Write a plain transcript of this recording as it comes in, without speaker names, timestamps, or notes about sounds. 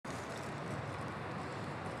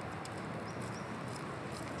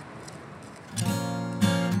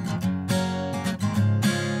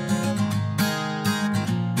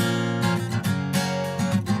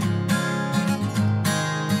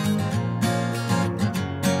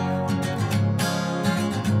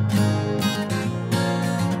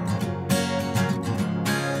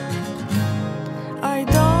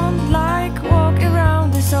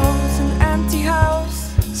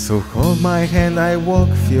So hold my hand, I walk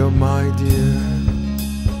with you, my dear.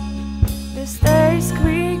 The stairs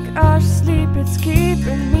creak, I sleep, it's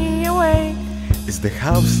keeping me awake. Is the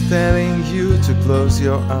house telling you to close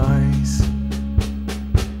your eyes?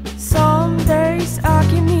 Some days I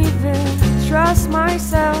can't even trust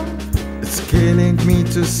myself. It's killing me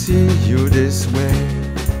to see you this way.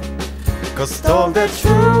 'Cause all the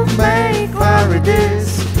truth may vary,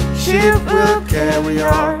 this ship will carry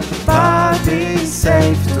our bodies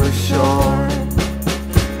safe to shore.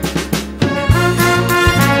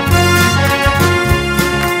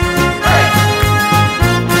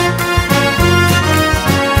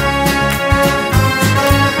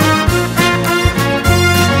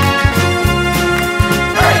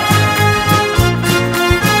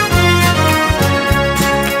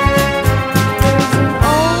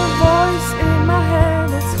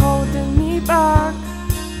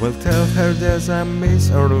 Well, tell her there's I miss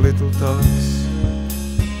our little talks.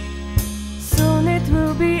 Soon it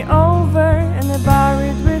will be over and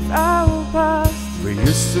buried with our past. We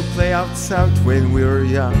used to play outside when we were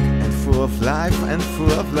young and full of life and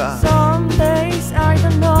full of love. Some days I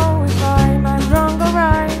don't know if I'm wrong or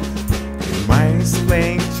right. Your mind's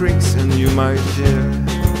playing tricks on you, my dear.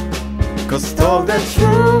 'Cause all the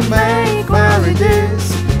truth may vary, this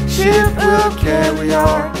ship will carry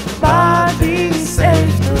our bodies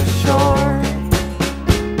safe to shore.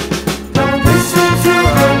 Don't listen to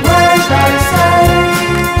the words I say.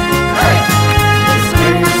 The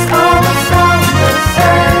screams all sound the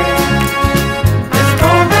same. It's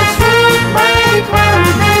all the truth may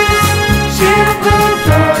vary, this ship will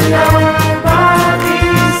carry our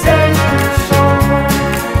bodies safe to shore.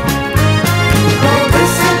 Don't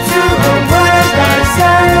listen to the words I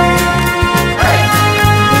say.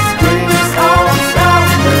 The screams all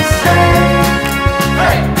sound the same.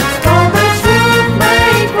 It's all the truth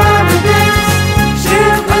may vary, this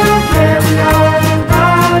ship will carry our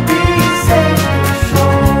bodies safe to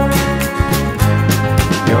shore.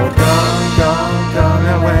 You're gone, gone, gone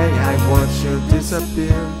away, I watch you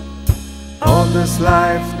disappear. All this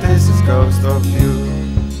life, this is ghost of you.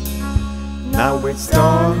 Now it's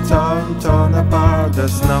torn, torn, torn apart,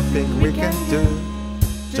 there's nothing we can do.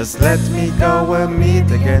 Just let me go, we'll meet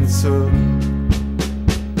again soon.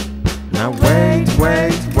 Now wait,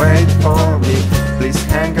 wait, wait for me, please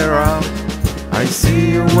hang around. I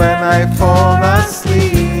see you when I fall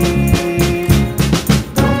asleep.